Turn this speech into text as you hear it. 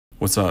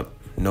What's up?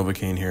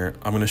 Novocaine here.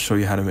 I'm going to show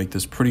you how to make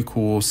this pretty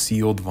cool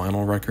sealed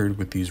vinyl record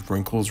with these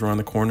wrinkles around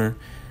the corner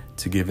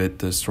to give it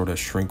this sort of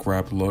shrink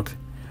wrap look.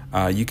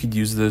 You could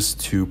use this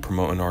to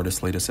promote an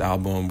artist's latest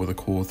album with a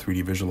cool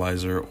 3D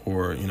visualizer,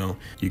 or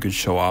you could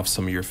show off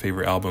some of your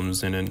favorite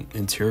albums in an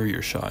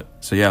interior shot.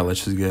 So yeah,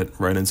 let's just get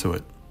right into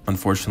it.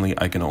 Unfortunately,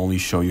 I can only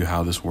show you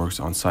how this works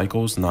on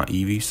Cycles, not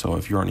Eevee, so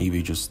if you're on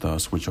Eevee, just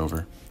switch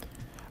over.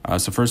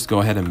 So first, go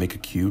ahead and make a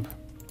cube.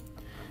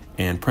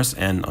 And press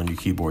N on your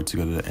keyboard to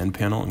go to the N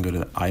panel and go to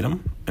the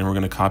item. And we're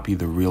going to copy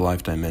the real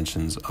life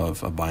dimensions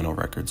of a vinyl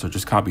record. So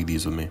just copy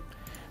these with me.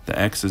 The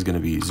X is going to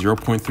be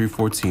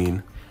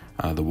 0.314,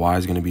 the Y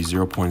is going to be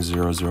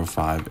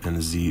 0.005, and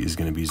the Z is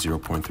going to be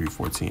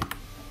 0.314.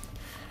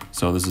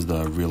 So this is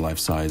the real life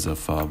size of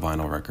a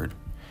vinyl record.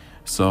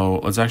 So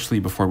let's actually,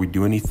 before we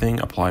do anything,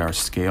 apply our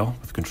scale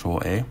with Control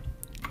A,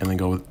 and then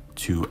go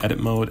to edit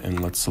mode,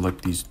 and let's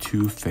select these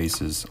two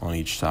faces on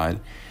each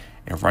side.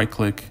 And right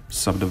click,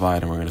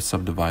 subdivide, and we're going to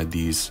subdivide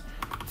these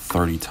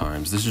 30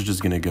 times. This is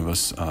just going to give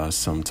us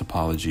some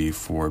topology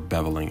for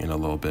beveling in a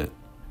little bit.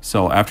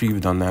 So after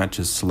you've done that,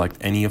 just select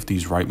any of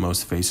these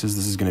rightmost faces.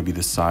 This is going to be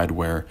the side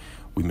where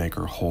we make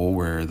our hole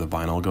where the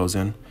vinyl goes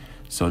in.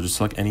 So just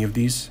select any of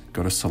these,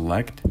 go to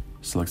select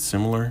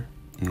similar,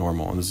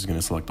 normal, and this is going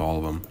to select all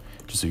of them,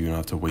 just so you don't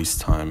have to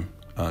waste time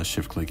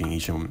shift clicking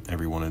each and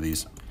every one of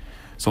these.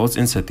 So let's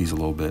inset these a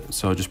little bit.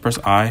 So just press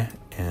I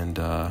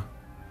and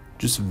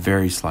just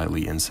very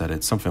slightly inset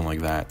it, something like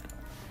that.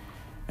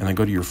 And then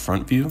go to your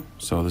front view.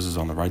 So this is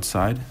on the right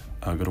side.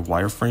 Go to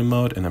wireframe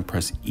mode and then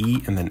press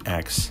E and then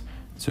X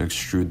to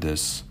extrude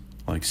this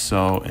like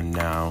so. And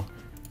now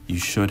you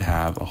should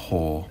have a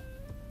hole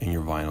in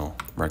your vinyl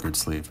record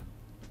sleeve.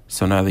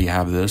 So now that you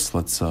have this,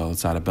 let's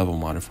add a bevel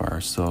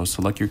modifier. So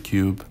select your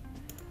cube,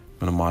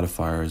 go to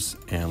modifiers,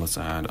 and let's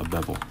add a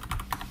bevel.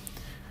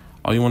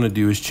 All you want to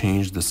do is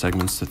change the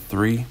segments to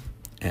 3.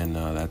 And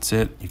that's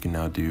it. You can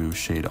now do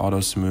shade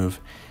auto smooth.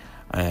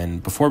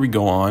 And before we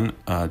go on,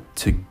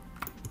 to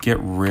get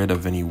rid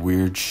of any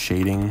weird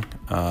shading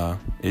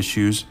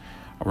issues,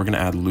 we're going to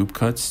add loop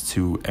cuts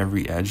to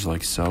every edge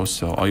like so.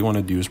 So all you want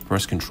to do is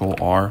press Control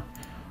R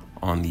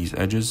on these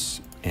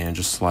edges and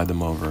just slide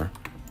them over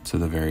to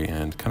the very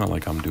end, kind of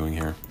like I'm doing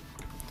here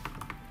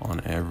on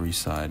every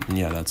side. And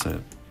yeah, that's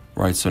it.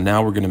 Right, so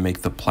now we're going to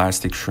make the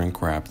plastic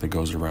shrink wrap that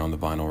goes around the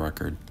vinyl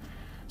record.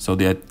 So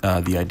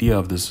the idea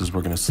of this is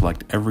we're going to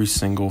select every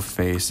single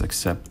face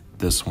except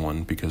this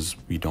one, because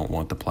we don't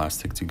want the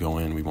plastic to go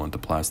in. We want the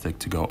plastic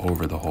to go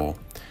over the hole.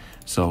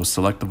 So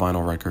select the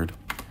vinyl record.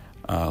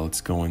 Let's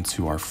go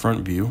into our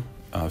front view,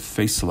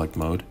 face select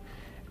mode,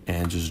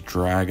 and just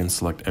drag and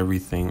select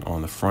everything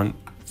on the front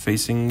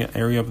facing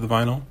area of the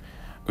vinyl.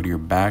 Go to your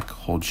back,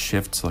 hold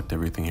shift, select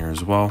everything here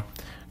as well.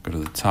 Go to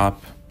the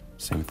top,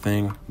 same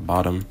thing,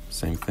 bottom,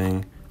 same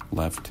thing,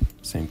 left,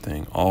 same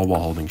thing, all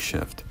while holding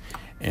shift.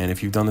 And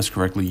if you've done this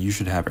correctly, you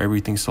should have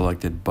everything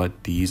selected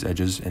but these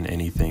edges and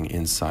anything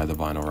inside the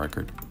vinyl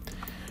record.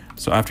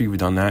 So after you've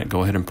done that,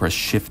 go ahead and press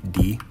Shift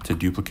D to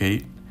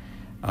duplicate,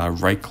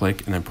 right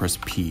click, and then press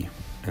P,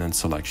 and then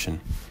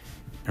selection.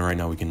 And right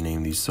now we can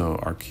name these. So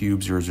our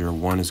cube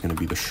 001 is going to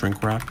be the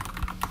shrink wrap,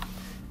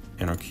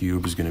 and our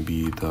cube is going to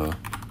be the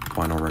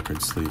vinyl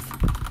record sleeve.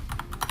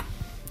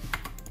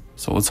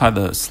 So let's hide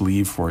the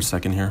sleeve for a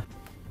second here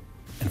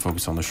and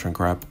focus on the shrink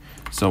wrap.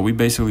 So we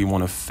basically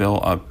want to fill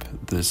up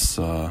this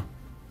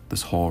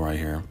this hole right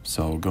here.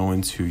 So go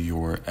into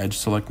your edge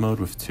select mode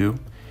with 2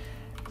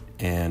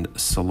 and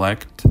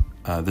select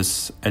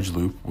this edge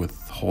loop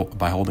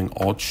by holding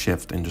Alt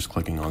Shift and just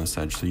clicking on this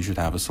edge. So you should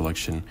have a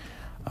selection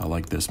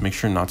like this. Make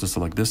sure not to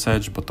select this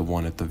edge, but the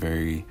one at the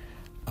very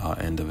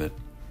end of it.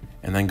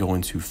 And then go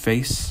into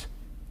face,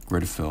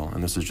 grid fill,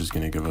 and this is just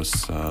going to give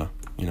us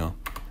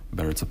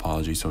better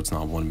topology, so it's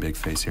not one big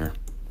face here.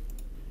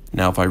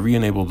 Now, if I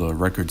re-enable the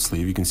record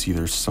sleeve, you can see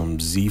there's some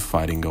Z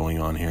fighting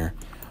going on here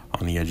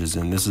on the edges,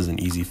 and this is an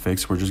easy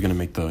fix. We're just going to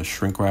make the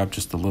shrink wrap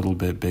just a little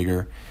bit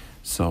bigger.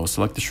 So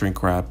select the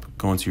shrink wrap,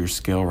 go into your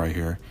scale right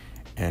here,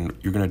 and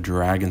you're going to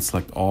drag and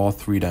select all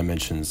 3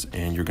 dimensions,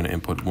 and you're going to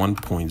input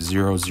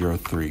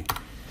 1.003.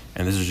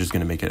 And this is just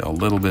going to make it a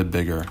little bit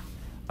bigger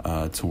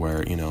to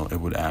where, it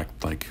would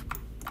act like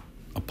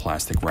a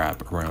plastic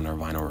wrap around our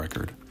vinyl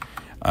record.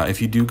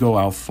 If you do go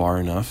out far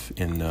enough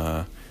in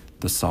the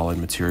solid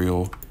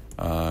material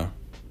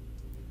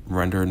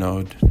render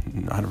node,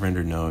 not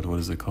render node, what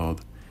is it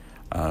called?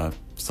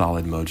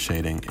 Solid mode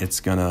shading. It's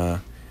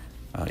gonna,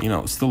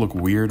 still look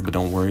weird, but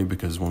don't worry,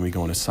 because when we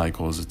go into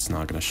Cycles, it's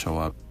not gonna show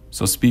up.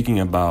 So speaking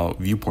about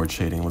viewport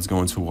shading, let's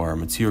go into our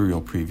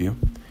material preview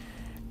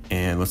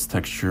and let's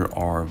texture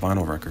our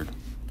vinyl record.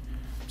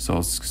 So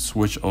let's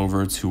switch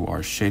over to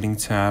our shading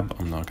tab.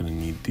 I'm not gonna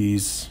need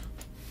these.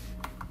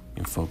 You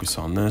can focus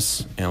on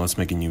this, and let's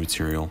make a new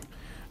material.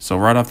 So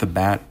right off the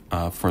bat,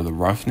 for the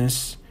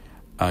roughness,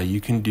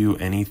 you can do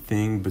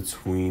anything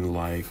between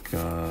like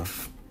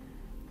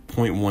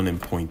 0.1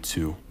 and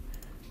 0.2.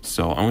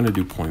 So I'm going to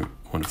do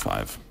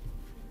 0.15.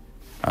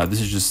 This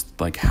is just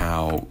like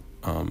how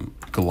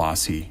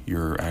glossy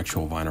your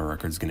actual vinyl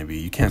record is going to be.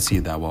 You can't see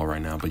it that well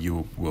right now, but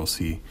you will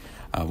see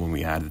when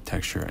we add the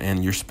texture.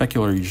 And your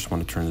specular, you just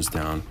want to turn this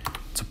down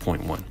to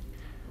 0.1.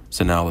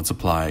 So now let's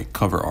apply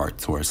cover art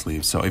to our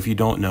sleeve. So if you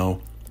don't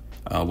know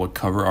what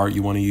cover art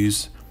you want to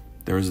use,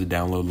 there is a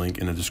download link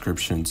in the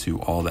description to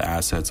all the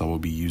assets I will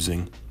be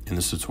using in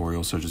this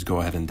tutorial. So just go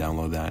ahead and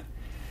download that.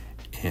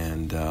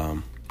 And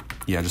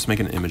yeah, just make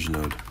an image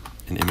node,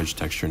 an image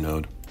texture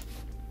node,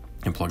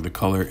 and plug the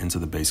color into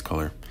the base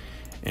color.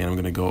 And I'm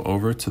going to go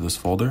over to this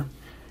folder,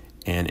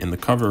 and in the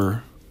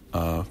cover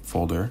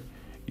folder,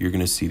 you're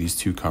going to see these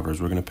two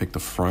covers. We're going to pick the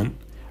front.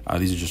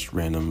 These are just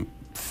random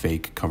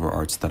fake cover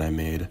arts that I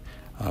made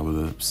with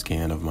a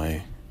scan of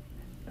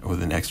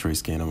with an x-ray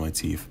scan of my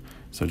teeth.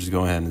 So just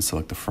go ahead and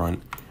select the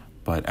front.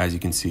 But as you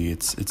can see,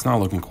 it's not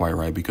looking quite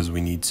right because we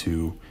need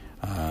to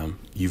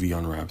UV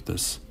unwrap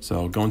this.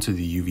 So go into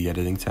the UV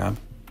editing tab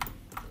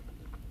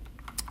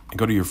and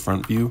go to your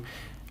front view,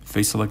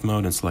 face select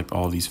mode, and select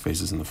all these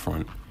faces in the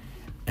front.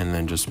 And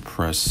then just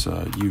press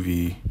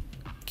UV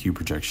Q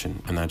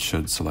projection, and that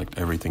should select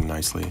everything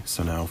nicely.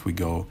 So now if we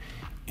go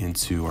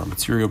into our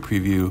material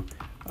preview,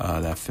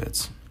 that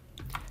fits.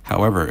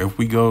 However, if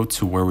we go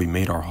to where we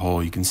made our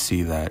hole, you can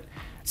see that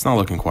it's not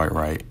looking quite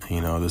right.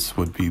 You know, this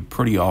would be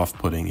pretty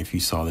off-putting if you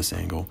saw this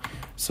angle.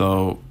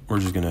 So we're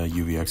just gonna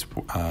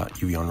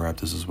UV unwrap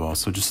this as well.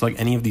 So just select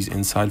any of these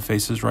inside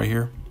faces right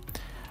here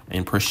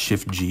and press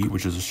Shift G,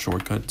 which is a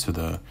shortcut to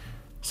the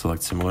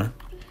select similar.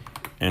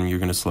 And you're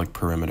gonna select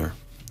perimeter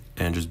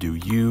and just do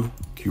U,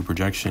 Q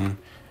projection.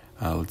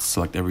 Let's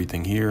select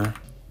everything here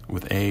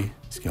with A,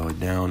 scale it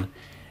down,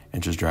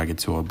 and just drag it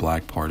to a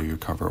black part of your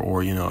cover.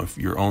 Or, you know, if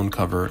you're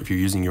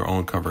using your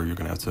own cover, you're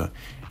gonna have to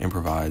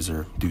improvise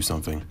or do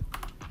something.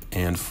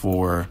 And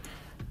for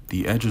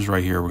the edges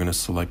right here, we're gonna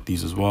select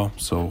these as well.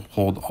 So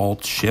hold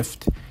Alt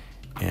Shift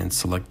and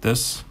select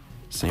this,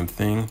 same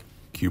thing,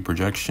 Q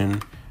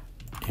projection,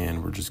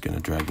 and we're just gonna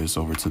drag this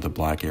over to the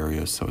black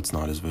area so it's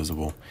not as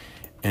visible.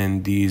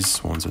 And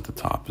these ones at the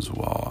top as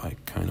well, I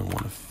kind of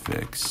want to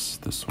fix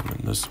this one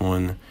and this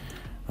one.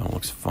 That one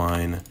looks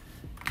fine.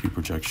 Q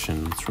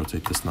projection, let's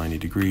rotate this 90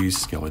 degrees,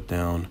 scale it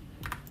down,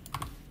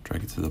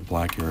 drag it to the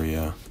black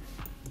area.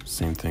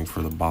 Same thing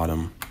for the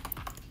bottom.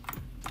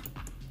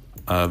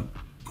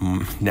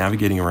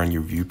 Navigating around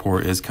your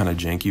viewport is kind of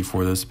janky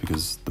for this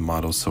because the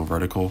model is so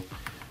vertical,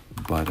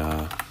 but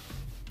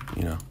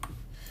you know,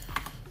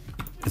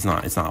 it's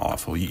not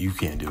awful. You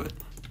can do it.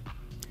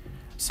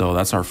 So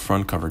that's our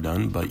front cover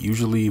done, but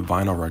usually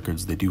vinyl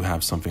records, they do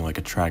have something like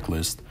a track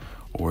list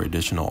or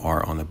additional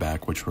art on the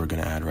back, which we're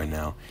gonna add right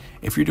now.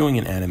 If you're doing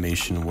an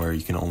animation where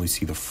you can only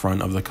see the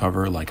front of the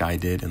cover like I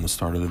did in the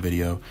start of the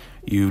video,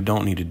 you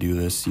don't need to do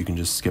this. You can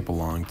just skip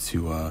along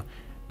to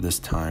this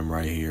time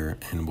right here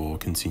and we'll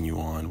continue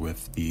on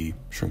with the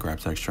shrink wrap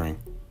texturing.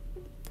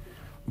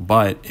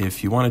 But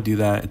if you wanna do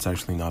that, it's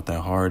actually not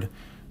that hard.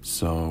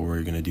 So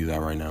we're gonna do that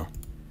right now.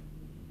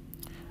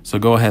 So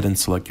go ahead and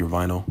select your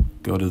vinyl,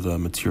 go to the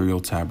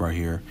material tab right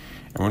here,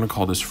 and we're gonna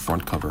call this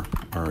front cover,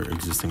 our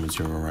existing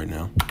material right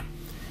now.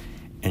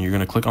 And you're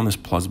gonna click on this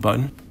plus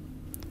button,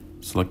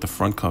 select the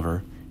front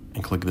cover,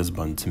 and click this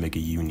button to make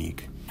it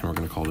unique. And we're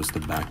gonna call this the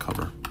back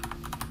cover.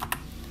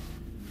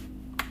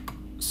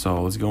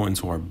 So let's go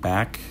into our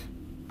back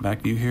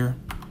view here,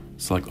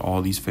 select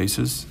all these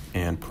faces,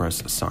 and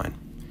press assign.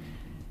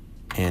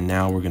 And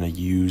now we're gonna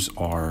use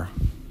our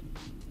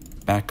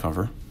back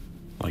cover,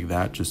 like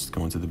that. Just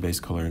go into the base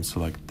color and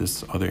select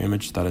this other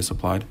image that I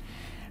supplied.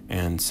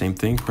 And same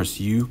thing, press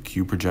U,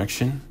 Q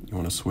projection. You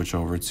want to switch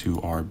over to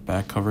our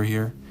back cover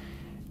here.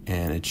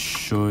 And it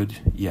should,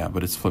 yeah,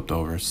 but it's flipped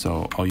over.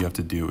 So all you have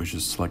to do is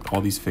just select all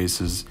these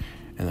faces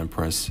and then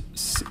press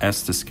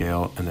S to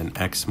scale and then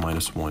X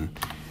 -1.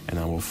 And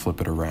then we'll flip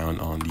it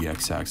around on the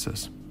X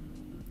axis.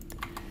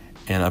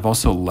 And I've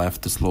also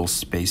left this little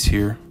space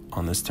here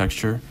on this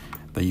texture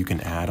that you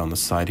can add on the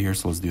side here.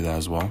 So let's do that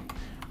as well.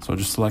 So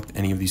just select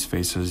any of these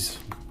faces,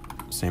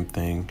 same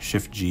thing,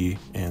 Shift G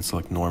and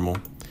select normal.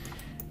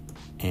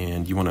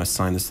 And you want to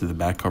assign this to the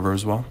back cover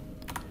as well.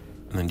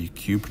 And then do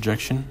Q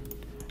projection,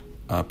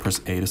 press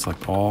A to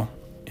select all,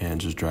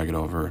 and just drag it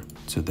over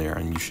to there.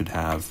 And you should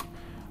have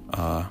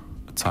a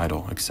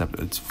title, except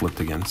it's flipped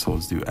again. So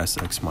let's do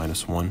SX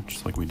 -1,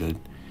 just like we did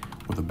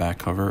with the back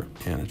cover,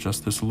 and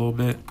adjust this a little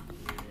bit.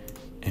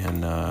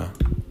 And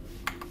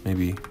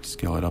maybe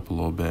scale it up a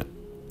little bit,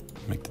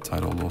 make the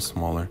title a little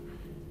smaller.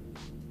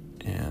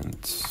 And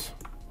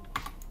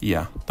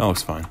yeah, that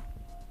looks fine.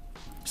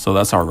 So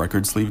that's our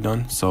record sleeve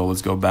done. So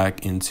let's go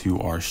back into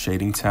our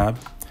shading tab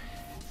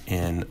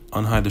and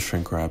unhide the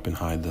shrink wrap and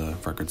hide the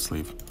record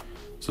sleeve.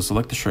 So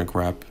select the shrink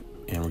wrap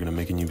and we're gonna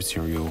make a new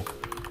material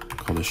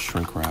called this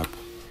shrink wrap.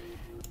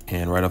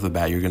 And right off the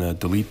bat, you're gonna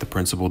delete the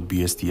principled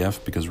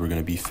BSDF because we're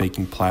gonna be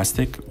faking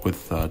plastic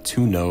with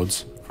 2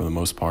 nodes for the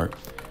most part.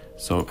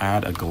 So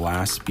add a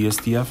glass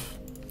BSDF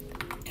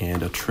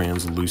and a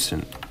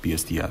translucent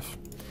BSDF.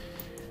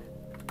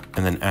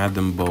 And then add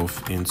them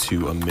both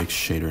into a mixed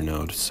shader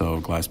node.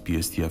 So glass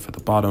BSDF at the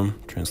bottom,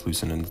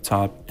 translucent in the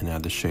top, and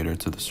add the shader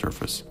to the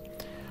surface.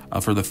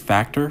 For the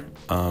factor,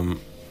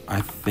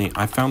 I think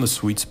I found the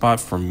sweet spot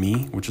for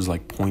me, which is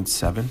like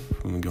 0.7.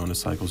 Let me go into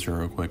cycles here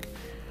real quick.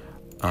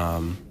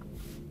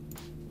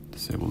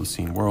 Disable the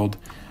scene world.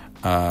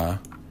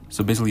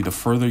 So basically, the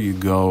further you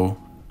go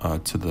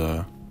to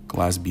the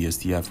glass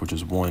BSDF, which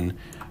is 1,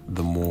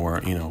 the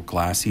more,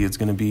 glassy it's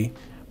going to be.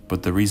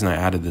 But the reason I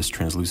added this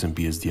translucent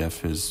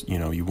BSDF is,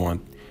 you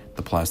want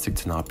the plastic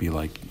to not be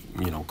like,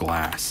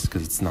 glass,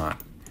 because it's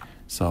not.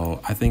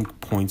 So I think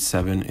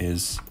 0.7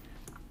 is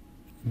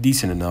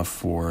decent enough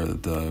for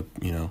the,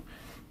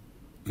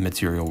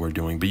 material we're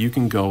doing. But you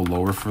can go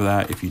lower for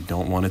that if you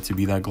don't want it to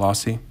be that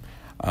glossy.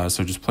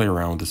 So just play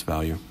around with this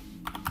value.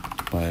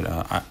 But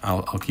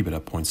I'll keep it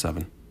at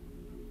 0.7.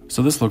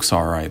 So this looks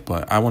all right,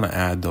 but I want to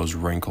add those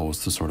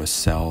wrinkles to sort of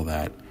sell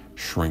that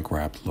shrink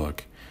wrap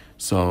look.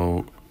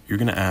 So you're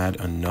going to add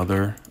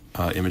another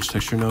image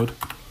texture node,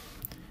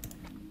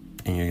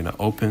 and you're going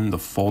to open the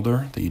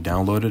folder that you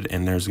downloaded,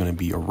 and there's going to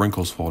be a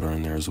wrinkles folder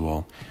in there as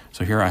well.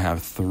 So here I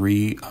have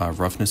 3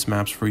 roughness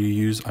maps for you to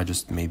use. I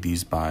just made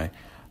these by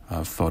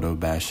photo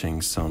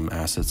bashing some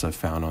assets I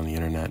found on the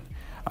internet.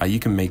 You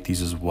can make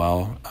these as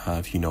well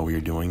if you know what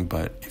you're doing,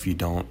 but if you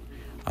don't,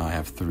 I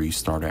have 3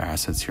 starter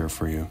assets here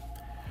for you.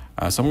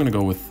 So I'm going to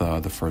go with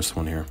the first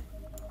one here.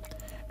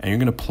 And you're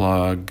going to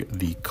plug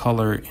the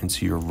color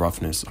into your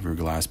roughness of your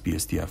glass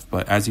BSDF.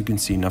 But as you can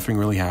see, nothing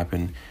really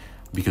happened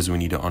because we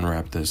need to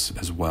unwrap this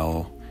as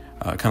well,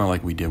 kind of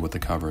like we did with the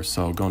cover.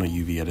 So go into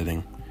UV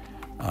editing,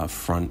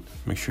 front,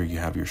 make sure you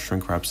have your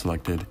shrink wrap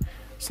selected.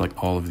 Select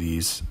all of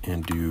these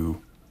and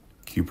do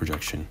Q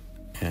projection.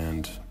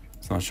 And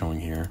it's not showing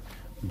here,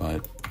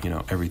 but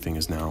everything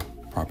is now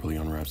properly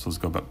unwrapped. So let's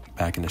go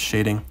back into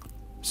shading.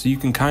 So you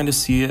can kind of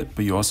see it,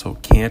 but you also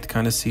can't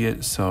kind of see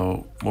it.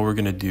 So what we're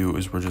going to do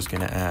is we're just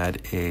going to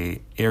add a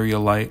area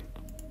light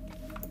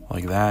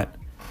like that.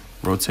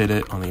 Rotate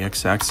it on the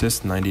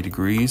x-axis 90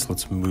 degrees.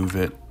 Let's move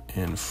it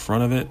in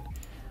front of it.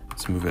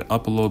 Let's move it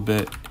up a little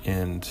bit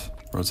and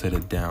rotate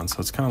it down. So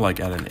it's kind of like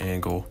at an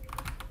angle,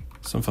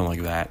 something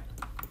like that.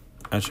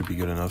 That should be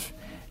good enough.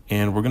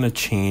 And we're going to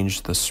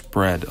change the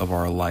spread of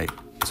our light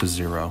to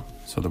 0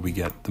 so that we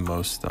get the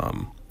most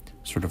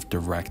sort of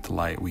direct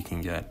light we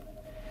can get.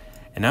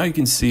 And now you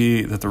can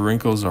see that the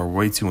wrinkles are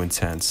way too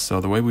intense. So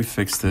the way we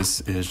fix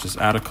this is just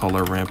add a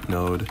color ramp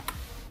node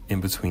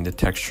in between the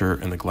texture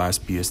and the glass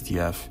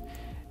BSDF.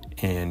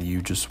 And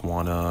you just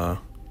want to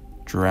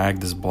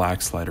drag this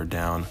black slider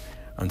down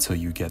until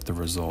you get the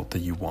result that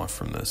you want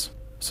from this.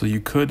 So you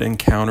could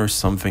encounter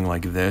something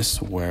like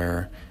this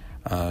where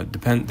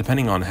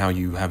depending on how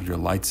you have your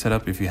light set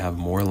up, if you have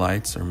more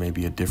lights or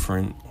maybe a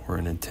different or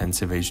an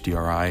intensive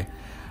HDRI,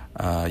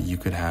 you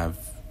could have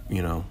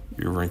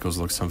your wrinkles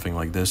look something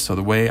like this. So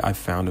the way I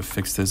found to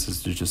fix this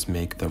is to just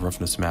make the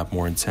roughness map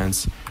more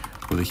intense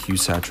with a hue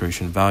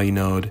saturation value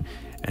node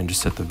and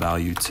just set the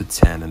value to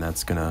 10. And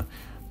that's gonna,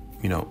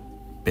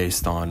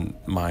 based on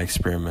my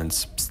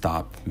experiments,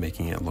 stop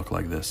making it look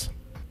like this.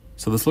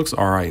 So this looks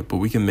all right, but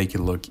we can make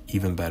it look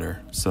even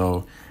better.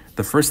 So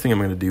the first thing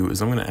I'm gonna do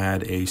is I'm gonna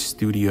add a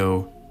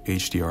studio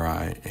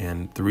HDRI.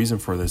 And the reason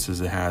for this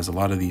is it has a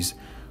lot of these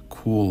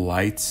cool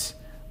lights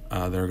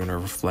that are gonna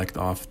reflect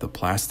off the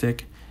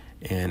plastic.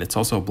 And it's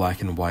also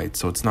black and white,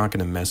 so it's not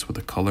going to mess with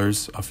the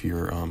colors of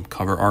your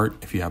cover art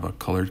if you have a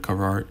colored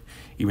cover art,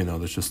 even though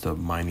there's just a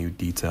minute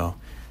detail.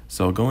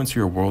 So go into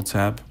your world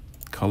tab,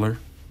 color,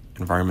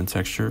 environment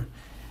texture,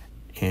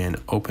 and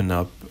open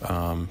up,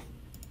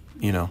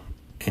 any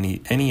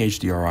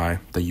HDRI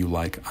that you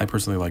like. I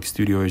personally like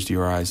Studio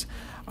HDRIs.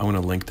 I'm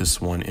going to link this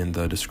one in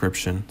the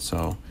description.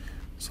 So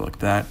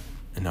select that,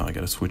 and now I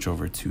got to switch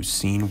over to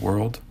Scene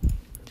World.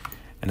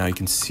 And now you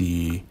can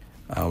see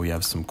we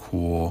have some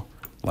cool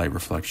light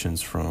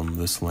reflections from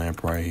this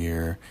lamp right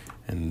here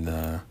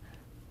and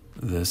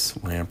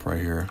this lamp right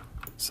here.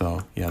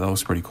 So yeah, that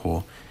looks pretty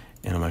cool.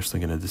 And I'm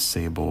actually going to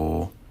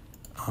disable,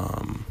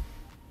 I'm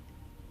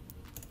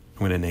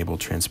going to enable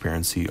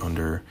transparency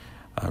under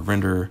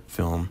render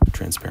film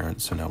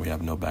transparent. So now we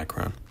have no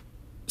background.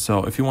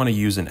 So if you want to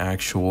use an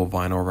actual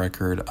vinyl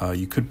record,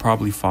 you could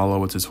probably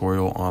follow a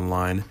tutorial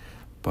online,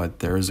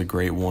 but there is a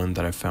great one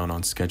that I found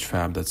on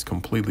Sketchfab that's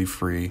completely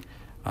free.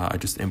 I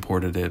just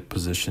imported it,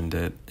 positioned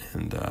it,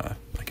 and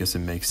I guess it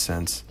makes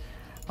sense.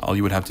 All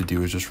you would have to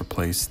do is just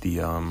replace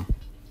the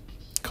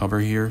cover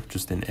here,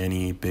 just in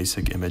any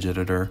basic image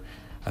editor.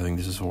 I think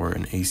this is for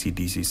an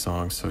AC/DC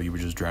song, so you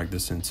would just drag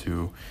this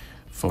into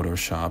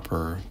Photoshop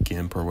or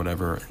GIMP or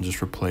whatever, and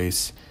just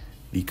replace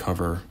the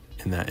cover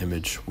in that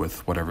image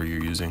with whatever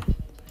you're using.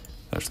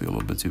 Actually a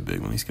little bit too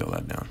big, let me scale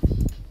that down.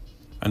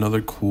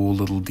 Another cool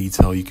little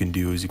detail you can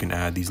do is you can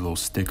add these little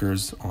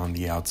stickers on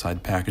the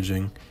outside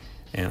packaging.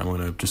 And I'm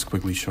going to just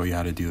quickly show you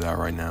how to do that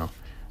right now.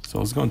 So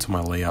let's go into my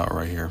layout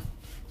right here.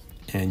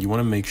 And you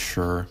want to make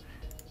sure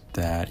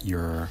that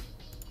your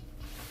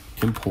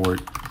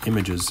import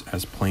images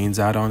as planes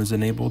add-on is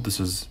enabled.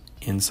 This is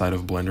inside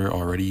of Blender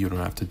already. You don't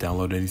have to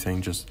download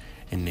anything, just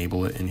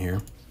enable it in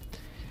here.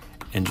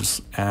 And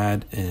just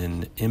add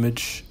an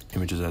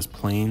images as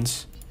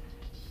planes.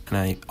 And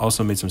I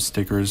also made some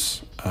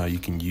stickers you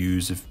can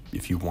use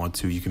if you want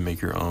to. You can make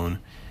your own.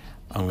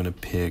 I'm gonna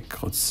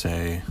pick, let's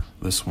say,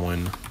 this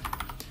one.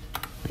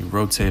 We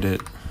rotate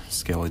it,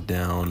 scale it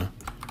down,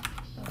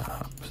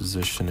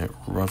 position it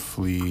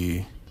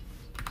roughly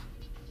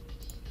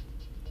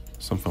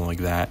something like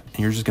that. And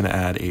you're just gonna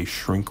add a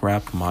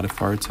Shrinkwrap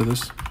modifier to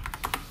this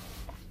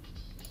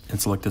and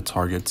select the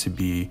target to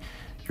be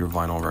your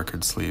vinyl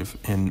record sleeve,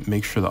 and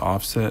make sure the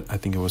offset, I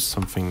think it was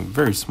something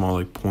very small,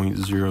 like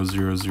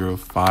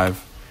 0.0005.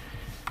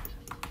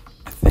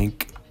 I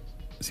think,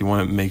 so you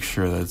want to make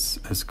sure that's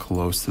as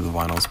close to the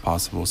vinyl as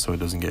possible so it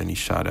doesn't get any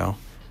shadow.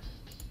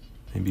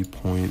 Maybe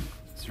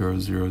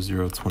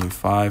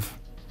 0.00025.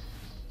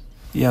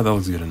 Yeah, that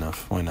looks good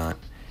enough. Why not?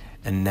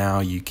 And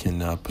now you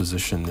can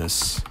position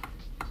this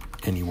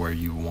anywhere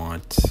you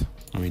want.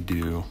 Let me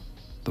do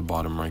the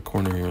bottom right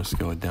corner here,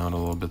 scale it down a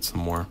little bit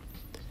some more.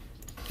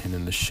 And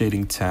in the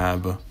shading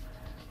tab,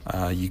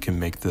 you can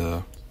make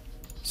the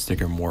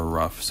sticker more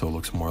rough so it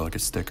looks more like a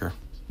sticker.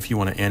 If you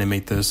want to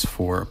animate this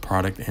for a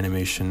product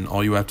animation,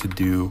 all you have to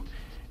do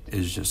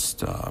is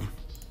just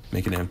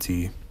make it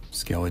empty,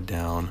 scale it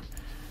down,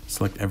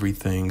 select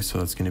everything. So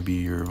that's going to be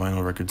your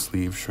vinyl record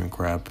sleeve, shrink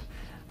wrap,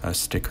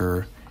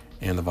 sticker,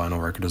 and the vinyl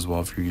record as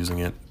well if you're using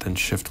it. Then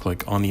shift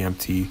click on the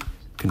empty,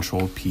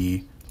 Control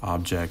P,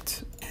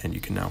 object, and you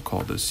can now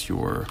call this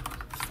your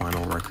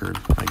final record,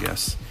 I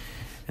guess.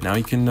 And now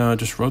you can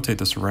just rotate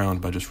this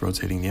around by just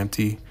rotating the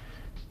empty.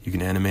 You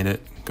can animate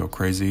it, go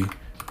crazy.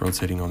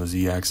 Rotating on the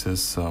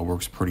Z-axis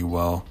works pretty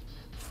well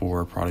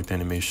for product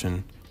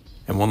animation.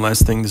 And one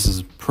last thing, this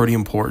is pretty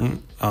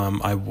important.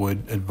 I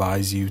would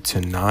advise you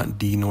to not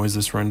denoise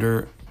this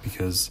render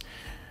because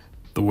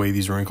the way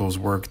these wrinkles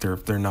work,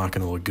 they're not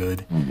going to look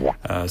good.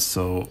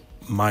 So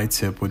my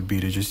tip would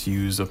be to just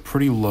use a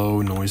pretty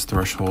low noise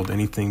threshold,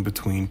 anything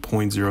between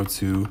 0.02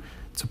 to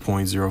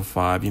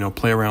 0.05. You know,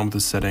 play around with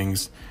the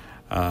settings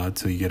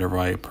till you get it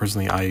right.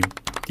 Personally, I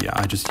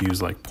just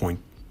use like 0.02,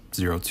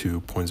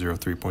 0.03,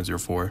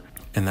 0.04,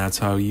 and that's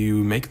how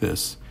you make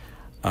this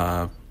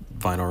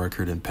vinyl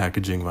record and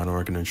packaging, vinyl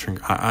record and shrink.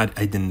 I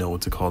didn't know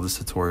what to call this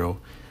tutorial,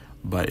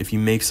 but if you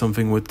make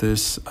something with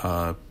this,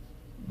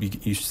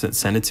 you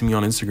send it to me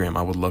on Instagram.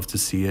 I would love to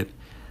see it.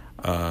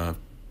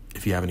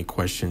 If you have any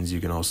questions,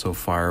 you can also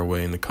fire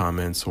away in the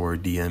comments or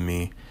DM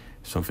me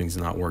if something's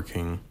not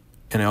working.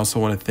 And I also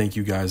want to thank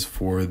you guys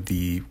for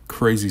the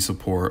crazy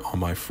support on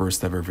my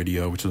first ever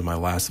video, which was my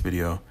last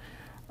video.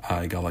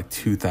 I got like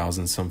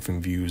 2,000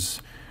 something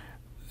views,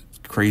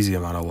 crazy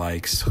amount of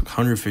likes,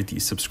 150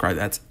 subscribers.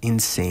 That's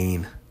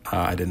insane.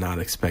 I did not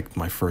expect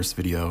my first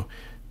video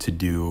to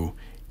do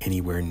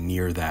anywhere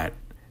near that.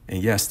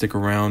 And yeah, stick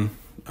around.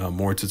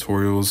 More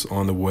tutorials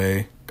on the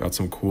way. Got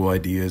some cool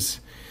ideas.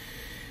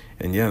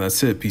 And yeah,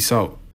 that's it. Peace out.